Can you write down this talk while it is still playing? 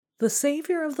The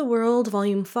Saviour of the World,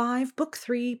 Volume 5, Book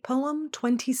 3, Poem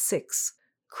 26.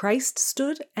 Christ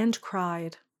stood and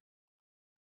cried.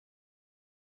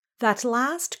 That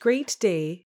last great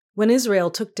day, when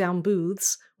Israel took down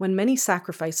booths, when many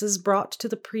sacrifices brought to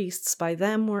the priests by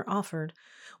them were offered,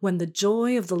 when the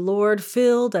joy of the Lord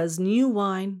filled as new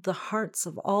wine the hearts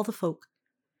of all the folk,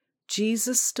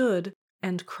 Jesus stood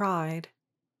and cried.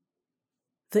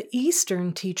 The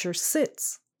Eastern teacher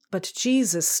sits, but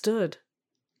Jesus stood.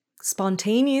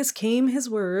 Spontaneous came his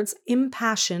words,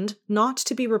 impassioned, not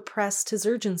to be repressed his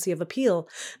urgency of appeal,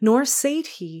 nor sate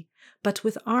he, but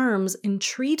with arms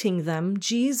entreating them,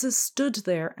 Jesus stood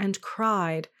there and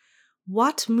cried.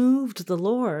 What moved the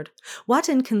Lord? What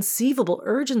inconceivable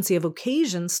urgency of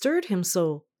occasion stirred him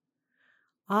so?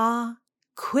 Ah,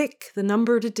 quick the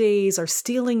numbered days are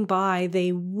stealing by,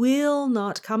 they will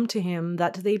not come to him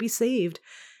that they be saved.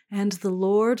 And the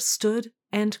Lord stood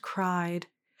and cried.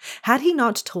 Had he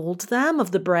not told them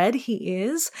of the bread he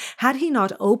is? Had he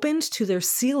not opened to their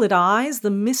sealed eyes the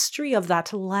mystery of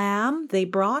that Lamb they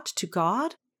brought to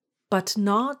God? But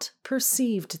not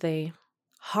perceived they,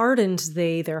 hardened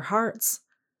they their hearts.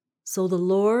 So the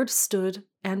Lord stood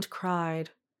and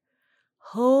cried.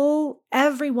 Ho,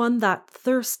 every one that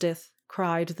thirsteth,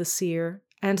 cried the seer,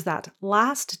 and that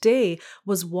last day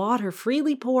was water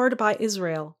freely poured by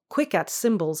Israel, quick at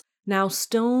symbols, now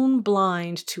stone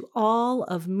blind to all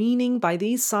of meaning by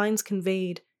these signs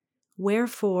conveyed.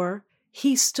 Wherefore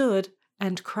he stood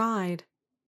and cried.